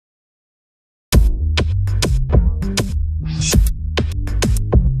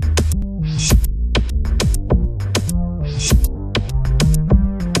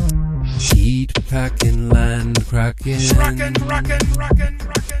land cracking.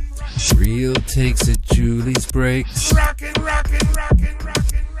 Real takes at Julie's breaks.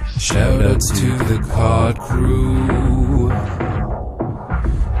 Shout outs to the cod crew.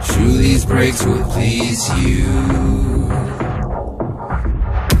 Julie's breaks will please you.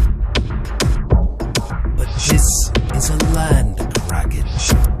 But this is a land kraken.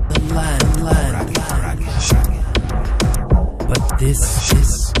 The land kraken. But this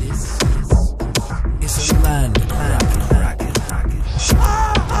is a land kraken.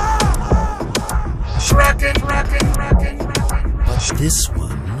 But this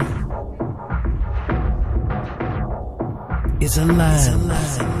one is a land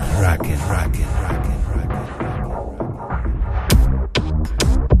kraken. Land kraken.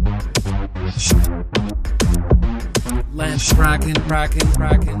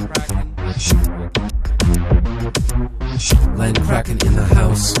 Land kraken in the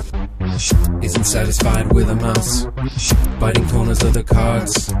house isn't satisfied with a mouse, biting corners of the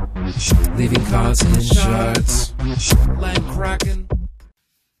cards, leaving cards in shards. Land kraken.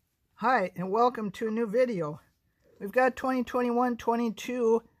 Hi, and welcome to a new video. We've got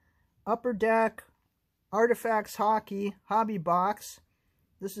 2021-22 Upper Deck Artifacts Hockey Hobby Box.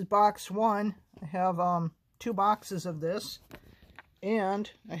 This is box 1. I have 2 boxes of this. And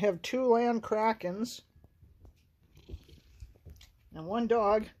I have 2 land krakens. And 1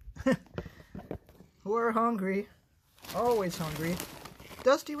 dog. Who are hungry. Always hungry.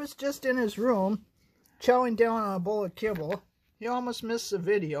 Dusty was just in his room, chowing down on a bowl of kibble. He almost missed the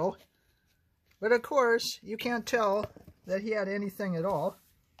video. But of course, you can't tell that he had anything at all.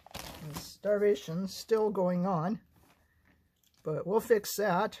 And starvation's still going on. But we'll fix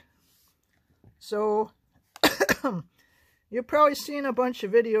that. So, you've probably seen a bunch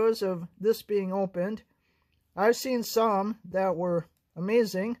of videos of this being opened. I've seen some that were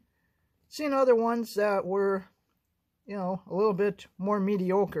amazing. Seen other ones that were, you know, a little bit more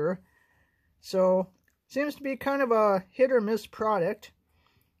mediocre. So, seems to be kind of a hit or miss product.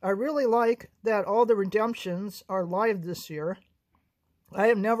 I really like that all the redemptions are live this year. I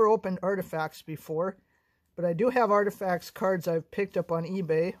have never opened Artifacts before, but I do have Artifacts cards I've picked up on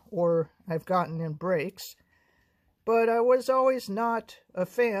eBay or I've gotten in breaks. But I was always not a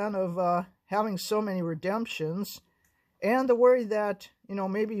fan of having so many redemptions, and the worry that, you know,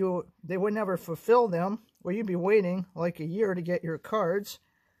 maybe they would never fulfill them, or you'd be waiting like a year to get your cards,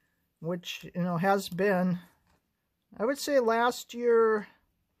 which, you know, has been, I would say last year,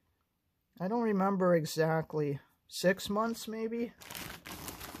 I don't remember exactly, 6 months maybe?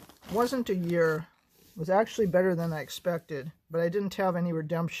 It wasn't a year. It was actually better than I expected, but I didn't have any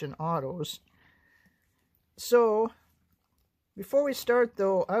redemption autos. So, before we start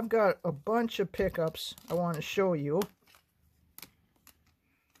though, I've got a bunch of pickups I want to show you.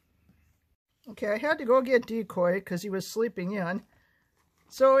 Okay, I had to go get Decoy because he was sleeping in.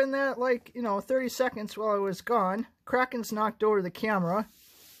 So in that, 30 seconds while I was gone, Krakens knocked over the camera.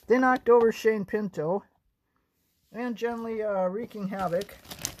 They knocked over Shane Pinto, and generally wreaking havoc,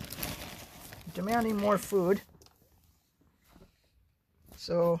 demanding more food.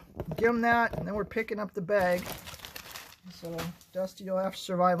 So give them that, and then we're picking up the bag. So Dusty, you'll have to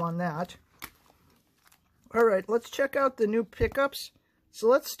survive on that. Alright, let's check out the new pickups. So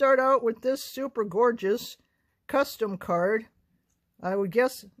let's start out with this super gorgeous custom card. I would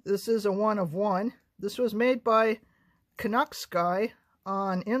guess this is a 1 of 1. This was made by Canucks Guy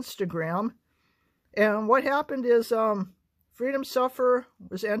on Instagram, and what happened is Freedom Suffer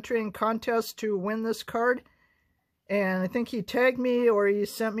was entering contest to win this card, and I think he tagged me or he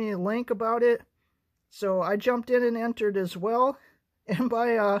sent me a link about it, so I jumped in and entered as well, and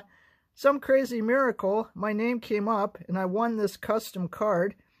by some crazy miracle my name came up and I won this custom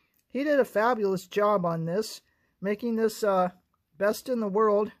card. He did a fabulous job on this, making this best in the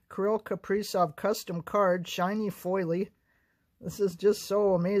world Kirill Kaprizov custom card, shiny foily. This is just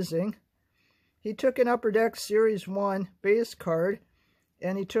so amazing. He took an Upper Deck Series 1 base card,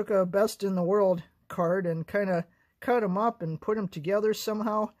 and he took a Best in the World card and kind of cut them up and put them together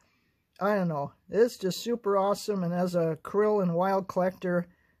somehow. I don't know. It's just super awesome, and as a Kirill and Wild collector,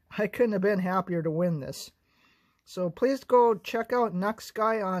 I couldn't have been happier to win this. So please go check out Nux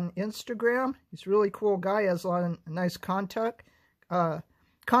Guy on Instagram. He's a really cool guy, has a lot of nice content.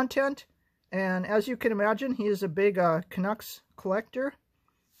 And as you can imagine, he is a big Canucks collector.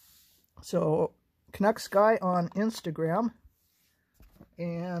 So, Canucks Guy on Instagram.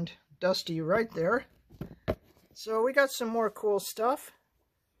 And Dusty right there. So, we got some more cool stuff.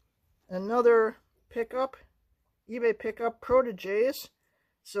 Another pickup, eBay pickup, Proteges.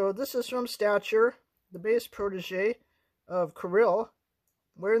 So, this is from Stature, the base protege of Kirill,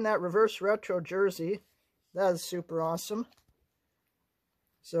 wearing that reverse retro jersey. That is super awesome.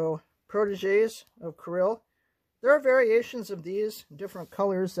 So, proteges of Kirill. There are variations of these, different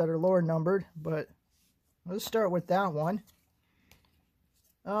colors that are lower numbered, but let's start with that one.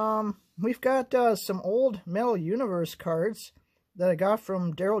 We've got some old Metal Universe cards that I got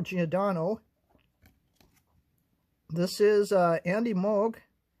from Daryl Giordano. This is Andy Moog.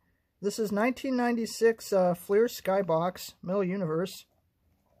 This is 1996 Fleer Skybox Metal Universe.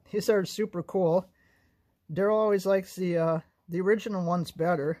 These are super cool. Daryl always likes the original ones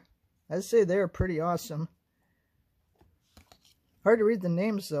better. I'd say they're pretty awesome. Hard to read the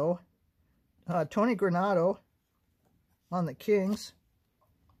names though. Tony Granato on the Kings.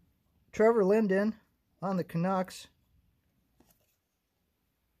 Trevor Linden on the Canucks.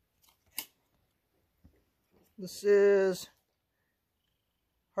 This is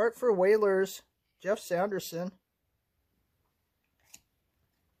Hartford Whalers, Jeff Sanderson.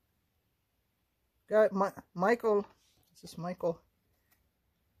 Got Michael, is this Michael?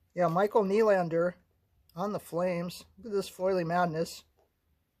 Yeah, Michael Nylander on the Flames. Look at this Foily Madness.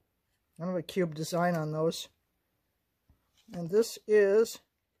 Kind of a cube design on those. And this is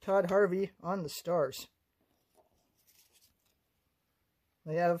Todd Harvey on the Stars.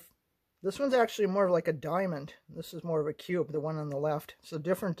 They have, this one's actually more of like a diamond. This is more of a cube, the one on the left. So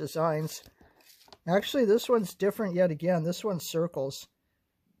different designs. Actually, this one's different yet again. This one's circles.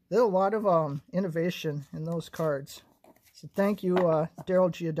 There's a lot of innovation in those cards. So thank you, Daryl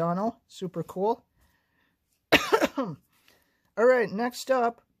Giordano. Super cool. All right, next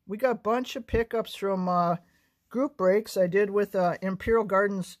up, we got a bunch of pickups from group breaks I did with Imperial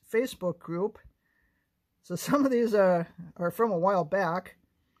Gardens Facebook group. So some of these are from a while back.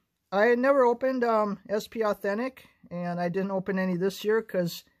 I had never opened SP Authentic, and I didn't open any this year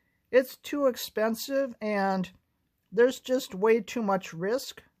because it's too expensive, and there's just way too much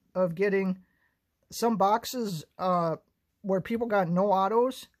risk of getting some boxes where people got no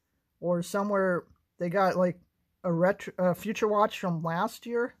autos, or somewhere they got like a Future Watch from last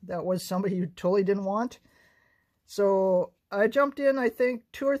year that was somebody you totally didn't want. So I jumped in, I think,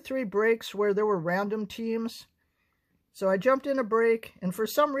 2 or 3 breaks where there were random teams. So I jumped in a break, and for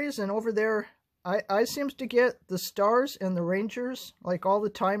some reason over there, I seems to get the Stars and the Rangers like all the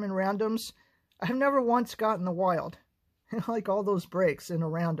time in randoms. I've never once gotten the Wild, like all those breaks in a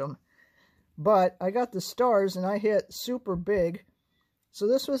random. But I got the Stars, and I hit super big. So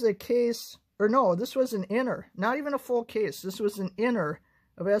this was a case, or no, this was an inner, not even a full case. This was an inner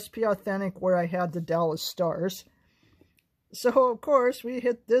of SP Authentic where I had the Dallas Stars. So, of course, we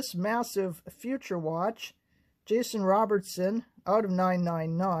hit this massive Future Watch. Jason Robertson out of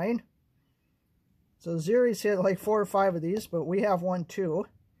 999. So Ziri's hit like 4 or 5 of these, but we have one too.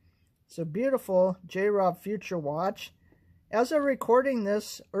 So beautiful J-Rob Future Watch. As of recording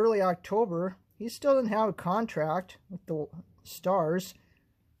this early October, he still didn't have a contract with the Stars.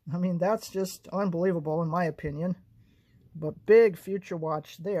 I mean, that's just unbelievable in my opinion. But big Future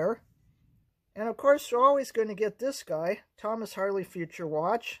Watch there. And of course, we're always going to get this guy, Thomas Harley Future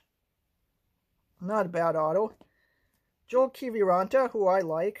Watch. Not a bad auto. Joel Kiviranta, who I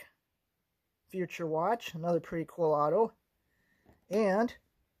like. Future Watch, another pretty cool auto. And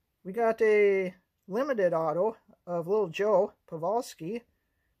we got a limited auto of Little Joe Pavelski.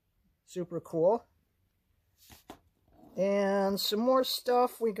 Super cool. And some more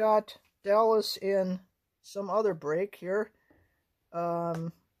stuff. We got Dallas in some other break here.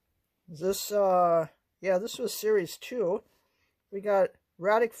 This was Series 2. We got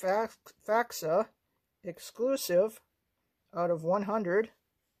Radek Faksa exclusive out of 100.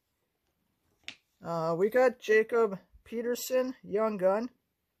 We got Jacob Peterson Young Gun.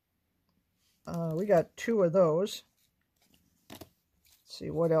 We got 2 of those. Let's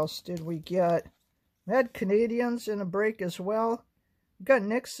see, what else did we get? We had Canadians in a break as well. We got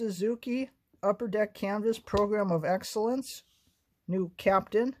Nick Suzuki Upper Deck Canvas Program of Excellence. New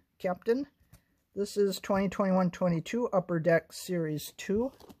Captain. This is 2021-22 Upper Deck Series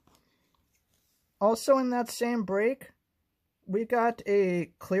 2. Also in that same break, we got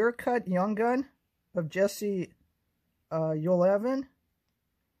a clear cut Young Gun of Jesse Yolevin,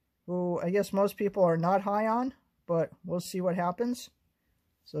 who I guess most people are not high on, but we'll see what happens.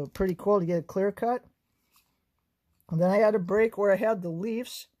 So pretty cool to get a clear cut. And then I had a break where I had the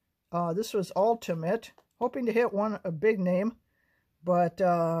Leafs. This was Ultimate, hoping to hit a big name, but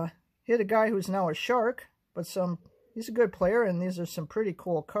hit a guy who's now a Shark, but he's a good player, and these are some pretty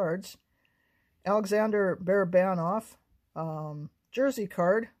cool cards. Alexander Barabanov, jersey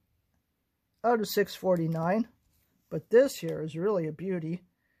card, out of 649, but this here is really a beauty.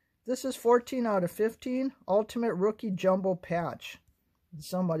 This is 14 out of 15, Ultimate Rookie Jumbo Patch.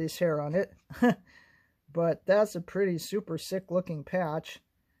 Somebody's hair on it. but that's a pretty super sick looking patch.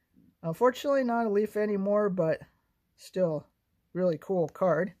 Unfortunately not a leaf anymore, but still really cool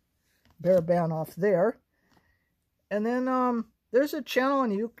card. Bear Ban off there. And then there's a channel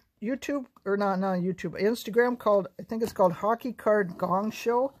on YouTube, or not YouTube, Instagram called, I think it's called Hockey Card Gong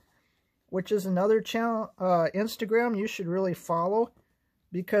Show, which is another channel, Instagram you should really follow,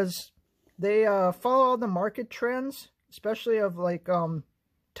 because they follow all the market trends, especially of like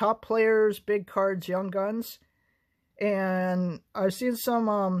top players, big cards, young guns. And I've seen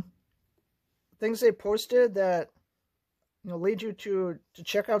some things they posted that, you know, lead you to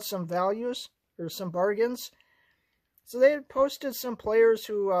check out some values or some bargains. So they had posted some players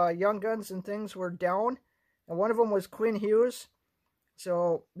who young guns and things were down, and one of them was Quinn Hughes.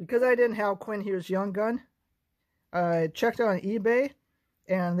 So because I didn't have Quinn Hughes young gun, I checked on eBay,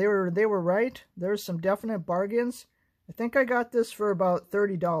 and they were right. There's some definite bargains. I think I got this for about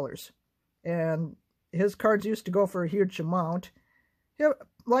 $30, and his cards used to go for a huge amount. He'll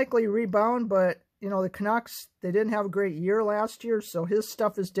likely rebound, but you know, the Canucks, they didn't have a great year last year, so his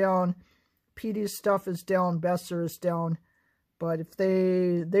stuff is down. PD's stuff is down, Besser is down, but if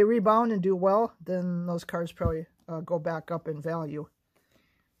they rebound and do well, then those cards probably go back up in value.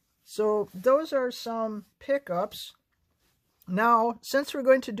 So those are some pickups. Now, since we're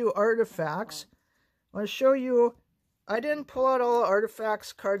going to do artifacts, I want to show you, I didn't pull out all the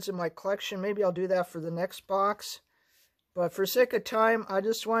artifacts cards in my collection. Maybe I'll do that for the next box, but for sake of time, I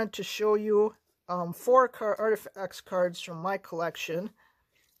just wanted to show you 4 artifacts cards from my collection.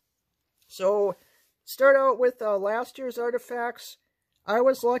 So, start out with last year's artifacts. I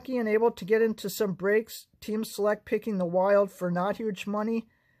was lucky and able to get into some breaks. Team Select picking the Wild for not huge money.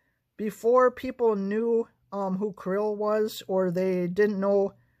 Before people knew who Kirill was, or they didn't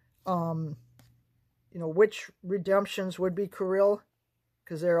know, you know, which redemptions would be Kirill,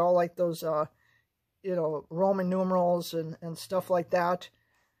 because they're all like those, you know, Roman numerals and stuff like that.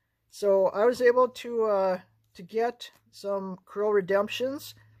 So I was able to get some Kirill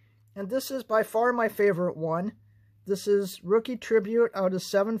redemptions. And this is by far my favorite one. This is Rookie Tribute out of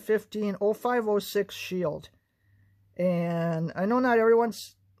 715 0506 Shield. And I know not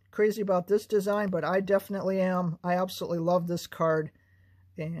everyone's crazy about this design, but I definitely am. I absolutely love this card.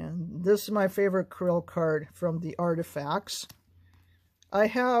 And this is my favorite Kirill card from the artifacts. I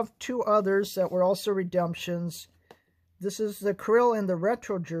have 2 others that were also redemptions. This is the Kirill in the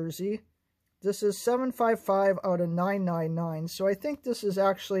retro jersey. This is 755 out of 999. So I think this is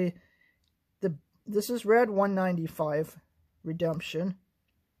actually this is red 195 redemption.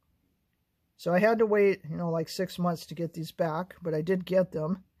 So I had to wait, you know, like 6 months to get these back, but I did get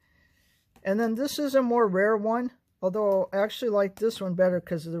them. And then this is a more rare one, although I actually like this one better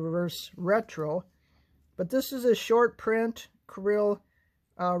because of the reverse retro. But this is a short print Kirill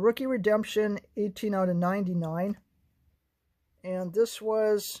rookie redemption 18 out of 99. And this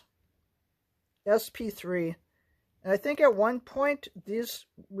was SP3. And I think at one point, these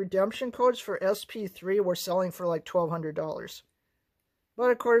redemption codes for SP3 were selling for like $1,200. But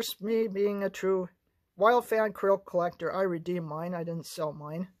of course, me being a true Wild fan Kirill collector, I redeemed mine. I didn't sell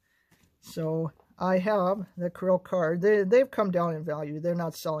mine. So I have the Kirill card. They've come down in value. They're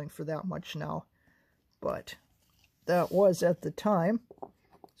not selling for that much now. But that was at the time.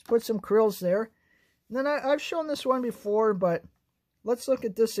 Let's put some Kirills there. And then I've shown this one before, but let's look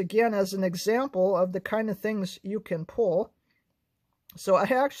at this again as an example of the kind of things you can pull. So I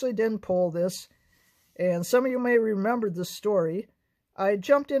actually didn't pull this, and some of you may remember this story. I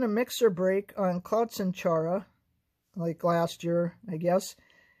jumped in a mixer break on Klautzen Chara, like last year, I guess.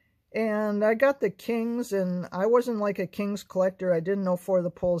 And I got the Kings, and I wasn't like a Kings collector. I didn't know for the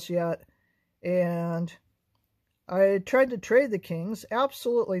pulls yet. And I tried to trade the Kings.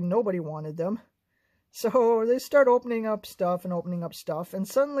 Absolutely nobody wanted them. So they start opening up stuff, and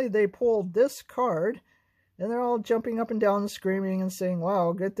suddenly they pulled this card, and they're all jumping up and down and screaming and saying,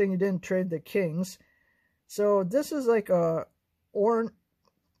 wow, good thing you didn't trade the Kings. So this is like a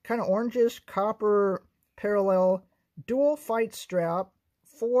kind of orangish copper parallel dual fight strap,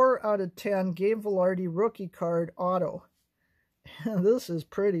 4 out of 10 Gabe Vilardi rookie card auto. This is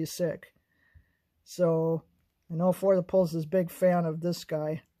pretty sick. So I know For the Pulls is a big fan of this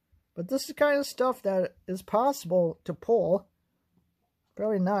guy. But this is the kind of stuff that is possible to pull.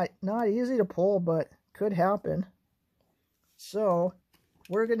 Probably not easy to pull, but could happen. So,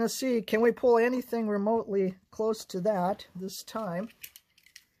 we're going to see, can we pull anything remotely close to that this time?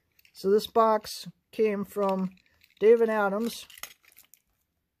 So this box came from David Adams.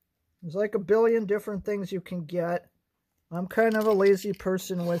 There's like a billion different things you can get. I'm kind of a lazy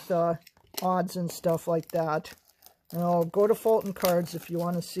person with odds and stuff like that. And I'll go to Fulton Cards if you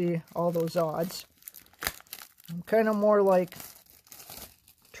want to see all those odds. I'm kind of more like,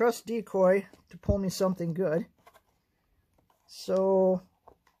 trust Decoy to pull me something good. So,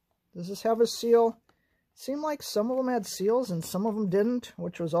 does this have a seal? Seemed like some of them had seals and some of them didn't,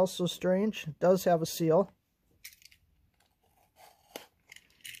 which was also strange. It does have a seal.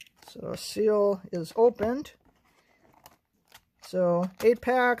 So, a seal is opened. So, 8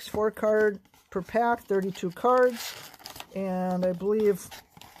 packs, 4 cards per pack, 32 cards. And I believe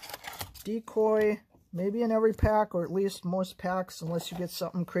Decoy, maybe in every pack, or at least most packs, unless you get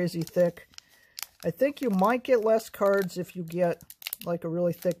something crazy thick. I think you might get less cards if you get like a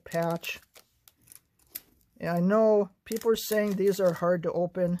really thick patch. And I know people are saying these are hard to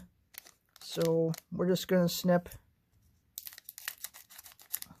open, so we're just going to snip.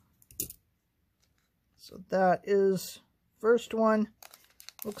 So that is first one.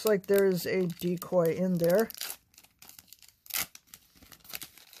 Looks like there's a Decoy in there.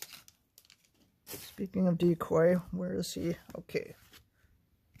 Speaking of Decoy, where is he? Okay.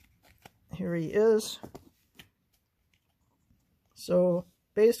 Here he is. So,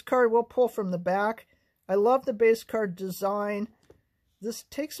 base card we'll pull from the back. I love the base card design. This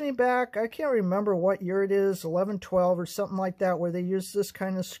takes me back, I can't remember what year it is, 11, 12 or something like that, where they used this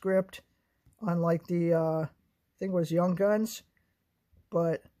kind of script on like the, I think it was Young Guns.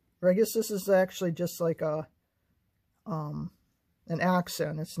 But, or I guess this is actually just like a, an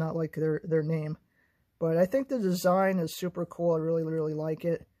accent. It's not like their name. But I think the design is super cool. I really, really like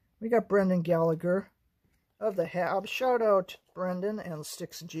it. We got Brendan Gallagher of the Habs. Shout out Brendan and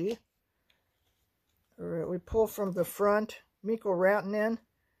Stix G. All right, we pull from the front. Mikko Rantanen.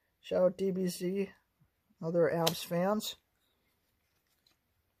 Shout out DBZ. Other Abs fans.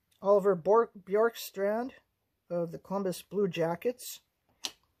 Oliver Bjorkstrand of the Columbus Blue Jackets.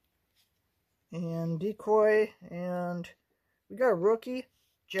 And Decoy. And we got a rookie.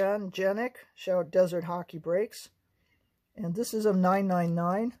 Jan Jenik. Shout out Desert Hockey Breaks. And this is of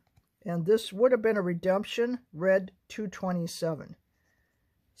 999. And this would have been a redemption, red 227.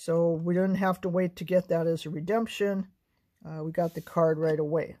 So we didn't have to wait to get that as a redemption. We got the card right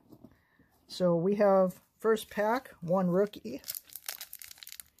away. So we have first pack, 1 rookie.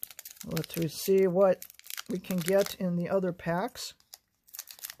 Let's see what we can get in the other packs.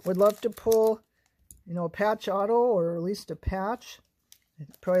 Would love to pull, you know, a patch auto or at least a patch.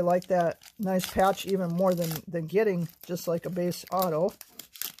 I'd probably like that nice patch even more than getting just like a base auto.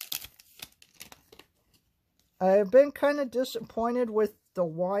 I've been kind of disappointed with the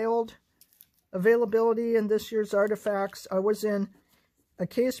Wild availability in this year's Artifacts. I was in a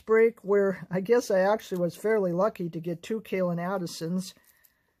case break where I guess I actually was fairly lucky to get 2 Kalen Addisons,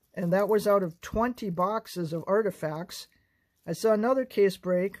 and that was out of 20 boxes of Artifacts. I saw another case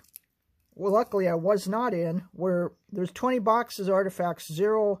break, well, luckily I was not in, where there's 20 boxes of Artifacts,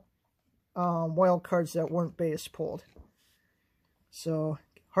 0 wild cards that weren't base pulled. So,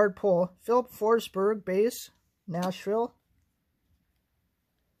 hard pull. Philip Forsberg, base, Nashville.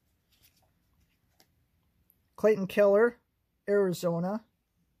 Clayton Keller, Arizona.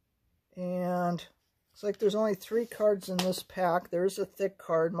 And looks like there's only 3 cards in this pack. There's a thick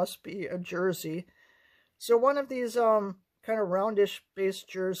card, must be a jersey. So one of these kind of roundish base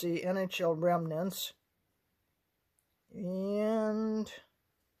jersey NHL remnants. And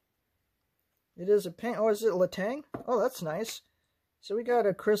it is a paint. Oh, is it Letang? Oh, that's nice. So we got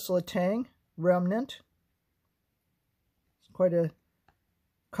a Chris Letang remnant. Quite a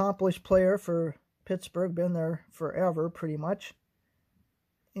accomplished player for Pittsburgh, been there forever pretty much.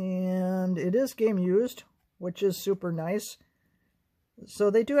 And it is game used, which is super nice.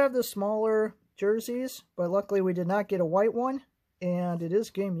 So they do have the smaller jerseys, but luckily we did not get a white one, and it is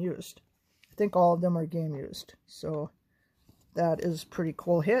game used. I think all of them are game used. So that is pretty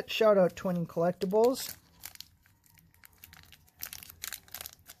cool hit. Shout out Twinning Collectibles.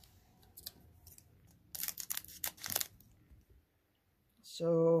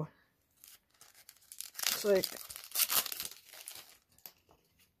 So, looks like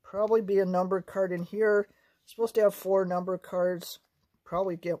probably be a numbered card in here. Supposed to have 4 number cards.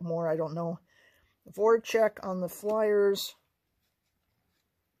 Probably get more, I don't know. Voracek on the Flyers.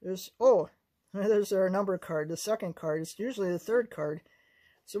 There's our number card, the second card. It's usually the 3rd card.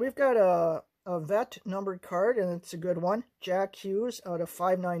 So we've got a vet numbered card, and it's a good one. Jack Hughes out of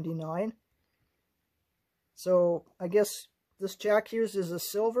 599. So, I guess this Jack Hughes is a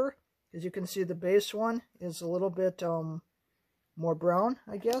silver. As you can see, the base one is a little bit more brown,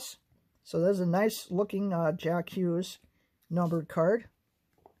 I guess. So there's a nice looking Jack Hughes numbered card.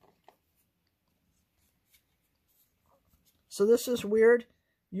 So this is weird.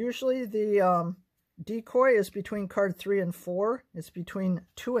 Usually the Decoy is between card 3 and 4. It's between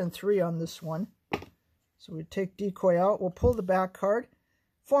 2 and 3 on this one. So we take Decoy out. We'll pull the back card.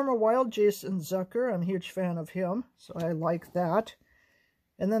 Former Wild, Jason Zucker. I'm a huge fan of him, so I like that.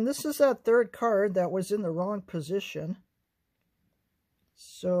 And then this is that third card that was in the wrong position.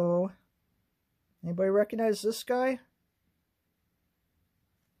 So, anybody recognize this guy?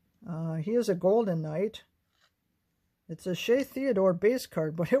 He is a Golden Knight. It's a Shea Theodore base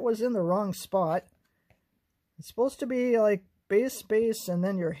card, but it was in the wrong spot. It's supposed to be like base, and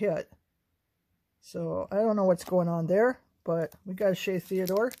then your hit. So, I don't know what's going on there, but we got a Shea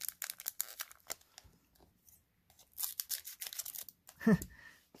Theodore.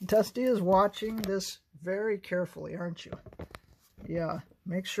 Dusty is watching this very carefully, aren't you? Yeah,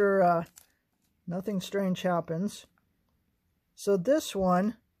 make sure nothing strange happens. So this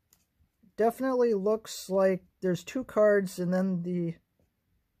one definitely looks like there's 2 cards and then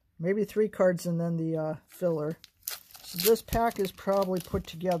maybe 3 cards and then the filler. So this pack is probably put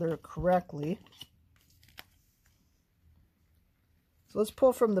together correctly. So let's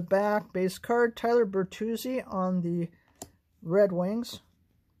pull from the back. Base card, Tyler Bertuzzi on the Red Wings.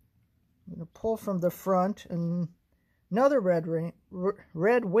 I'm going to pull from the front, and another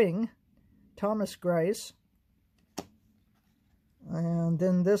Red Wing, Thomas Greiss. And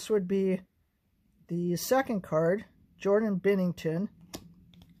then this would be the second card, Jordan Binnington.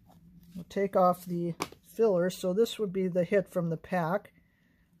 We'll take off the filler, so this would be the hit from the pack.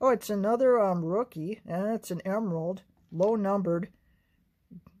 Oh, it's another rookie, and it's an emerald, low-numbered,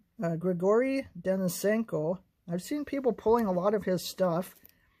 Grigory Denisenko. I've seen people pulling a lot of his stuff.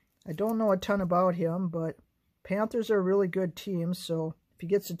 I don't know a ton about him, but Panthers are a really good team, so if he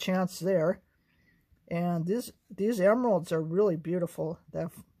gets a chance there. And these emeralds are really beautiful,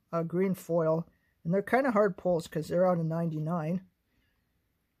 that green foil. And they're kind of hard pulls because they're out of 99.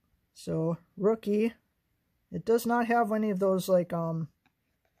 So, rookie. It does not have any of those, like,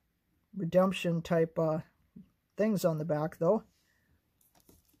 redemption type things on the back, though.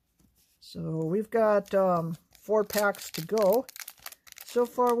 So, we've got 4 packs to go. So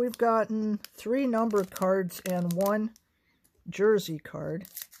far, we've gotten 3 number cards and 1 jersey card.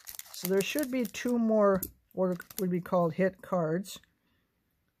 So there should be 2 more what would be called hit cards.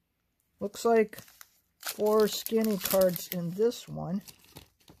 Looks like 4 skinny cards in this one.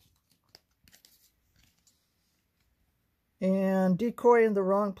 And Decoy in the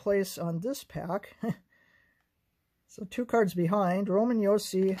wrong place on this pack. So 2 cards behind. Roman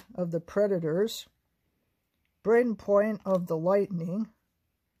Josi of the Predators. Braden Point of the Lightning.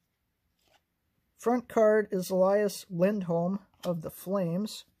 Front card is Elias Lindholm of the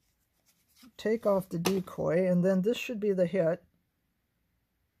Flames. Take off the Decoy, and then this should be the hit.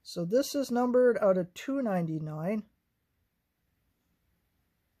 So this is numbered out of 299.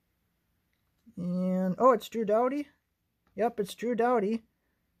 And, oh, it's Drew Doughty. Yep, it's Drew Doughty.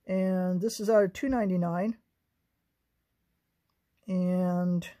 And this is out of 299.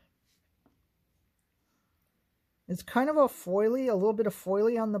 And it's kind of a foily, a little bit of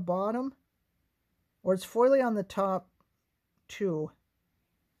foily on the bottom. Or it's foily on the top too.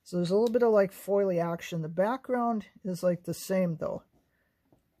 So there's a little bit of like foily action. The background is like the same though.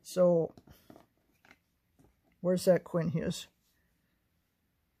 So where's that Quinn Hughes?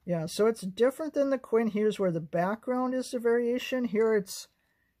 Yeah, so it's different than the Quinn Hughes where the background is the variation. Here it's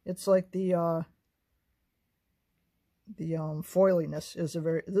like the foiliness is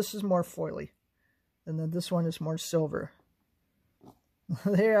this is more foily. And then this one is more silver.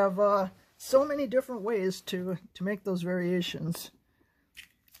 They have so many different ways to make those variations.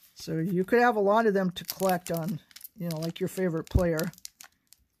 So you could have a lot of them to collect on, you know, like your favorite player.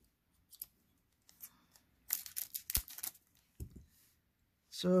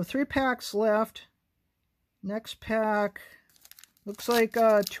 So 3 packs left. Next pack looks like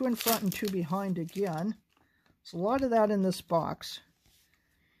 2 in front and 2 behind again. So a lot of that in this box.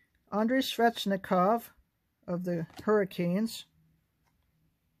 Andrei Svechnikov of the Hurricanes.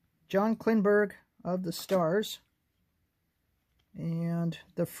 John Klingberg of the Stars. And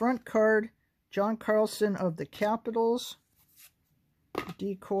the front card, John Carlson of the Capitals.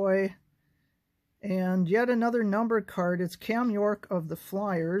 Decoy. And yet another numbered card. It's Cam York of the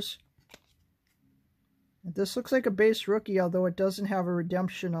Flyers. This looks like a base rookie, although it doesn't have a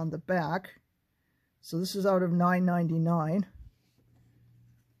redemption on the back. So this is out of $9.99.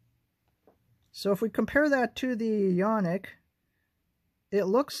 So if we compare that to the Yannick, it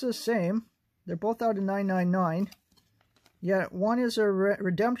looks the same. They're both out of $9.99. Yet one is a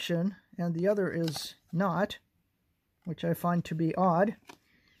redemption and the other is not, which I find to be odd.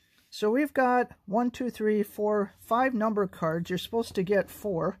 So we've got 1, 2, 3, 4, 5 number cards. You're supposed to get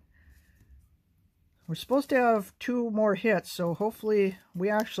 4. We're supposed to have 2 more hits, so hopefully we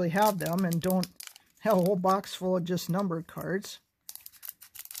actually have them and don't Hell, a whole box full of just numbered cards.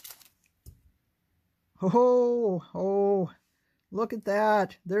 Oh, look at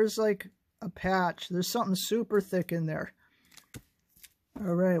that. There's like a patch. There's something super thick in there.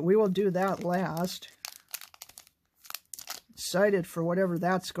 All right, we will do that last. Excited for whatever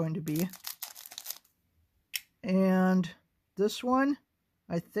that's going to be. And this one,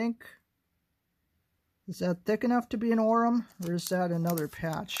 I think, is that thick enough to be an Aurum, or is that another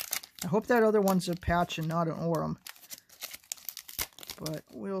patch? I hope that other one's a patch and not an Aurum. But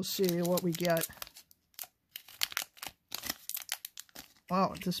we'll see what we get.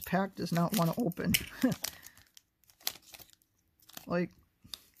 Wow, this pack does not want to open. Like,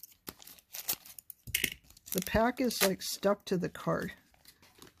 the pack is like stuck to the card.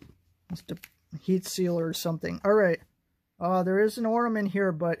 Must have heat sealer or something. Alright, there is an Aurum in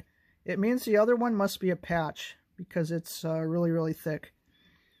here, but it means the other one must be a patch because it's really, really thick.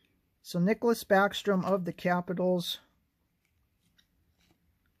 So Nicholas Backstrom of the Capitals.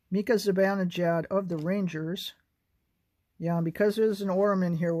 Mika Zibanejad of the Rangers. Yeah, and because there's an Aurum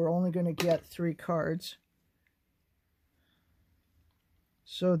in here, we're only going to get 3 cards.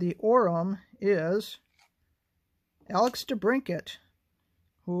 So the Aurum is Alex DeBrincat,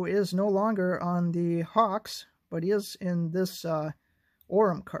 who is no longer on the Hawks, but he is in this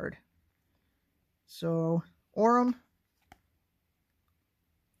Aurum card. So, Aurum,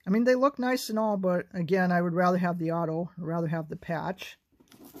 I mean, they look nice and all, but again, I would rather have the auto, rather have the patch.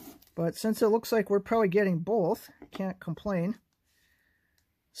 But since it looks like we're probably getting both, can't complain.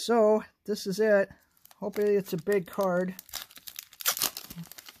 So, this is it. Hopefully it's a big card.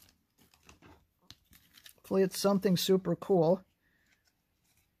 Hopefully it's something super cool.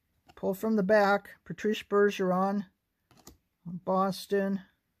 Pull from the back, Patrice Bergeron, Boston.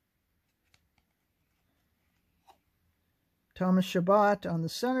 Thomas Chabot on the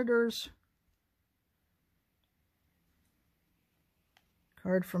Senators.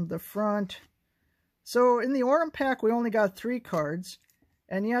 Card from the front. So in the Aurum pack, we only got 3 cards.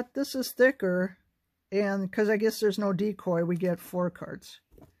 And yet this is thicker. And because I guess there's no decoy, we get 4 cards.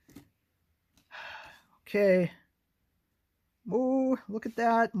 Okay. Ooh, look at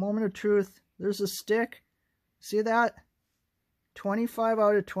that. Moment of truth. There's a stick. See that? 25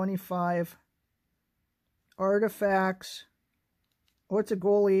 out of 25. Artifacts. What's a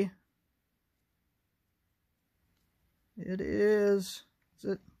goalie? It is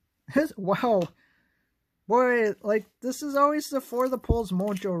it? Wow. Boy, like, this is always the For the Polls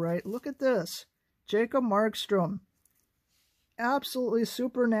mojo, right? Look at this. Jacob Markstrom. Absolutely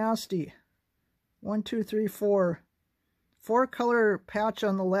super nasty. 1, 2, 3, 4. 4 color patch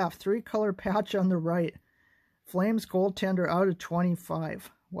on the left. 3 color patch on the right. Flames goaltender out of 25.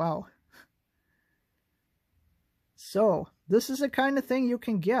 Wow. So, this is the kind of thing you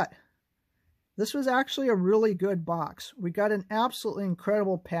can get. This was actually a really good box. We got an absolutely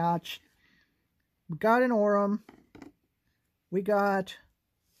incredible patch. We got an Aurum. We got,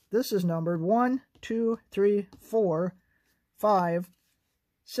 this is numbered 1, 2, 3, 4, 5.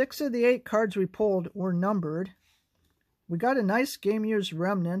 6 of the 8 cards we pulled were numbered. We got a nice game used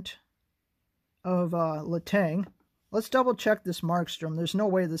remnant of Letang. Let's double check this Markstrom. There's no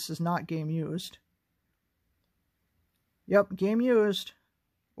way this is not game used. Yep, game used.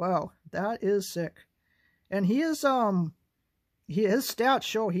 Wow, that is sick. And he is his stats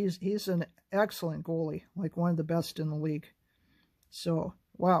show he's an excellent goalie, like one of the best in the league. So,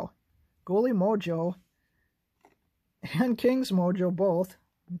 wow. Goalie mojo and Kings mojo both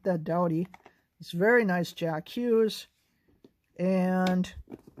with that Doughty. It's very nice Jack Hughes. And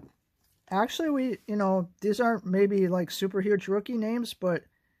actually these aren't maybe like super huge rookie names, but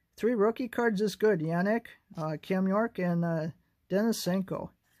 3 rookie cards is good. Yannick, Cam York, and Denisenko.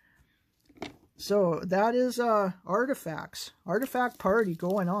 So that is Artifacts. Artifact party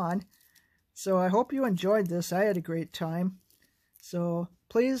going on. So I hope you enjoyed this. I had a great time. So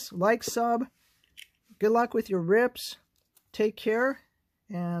please like, sub. Good luck with your rips. Take care,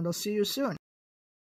 and I'll see you soon.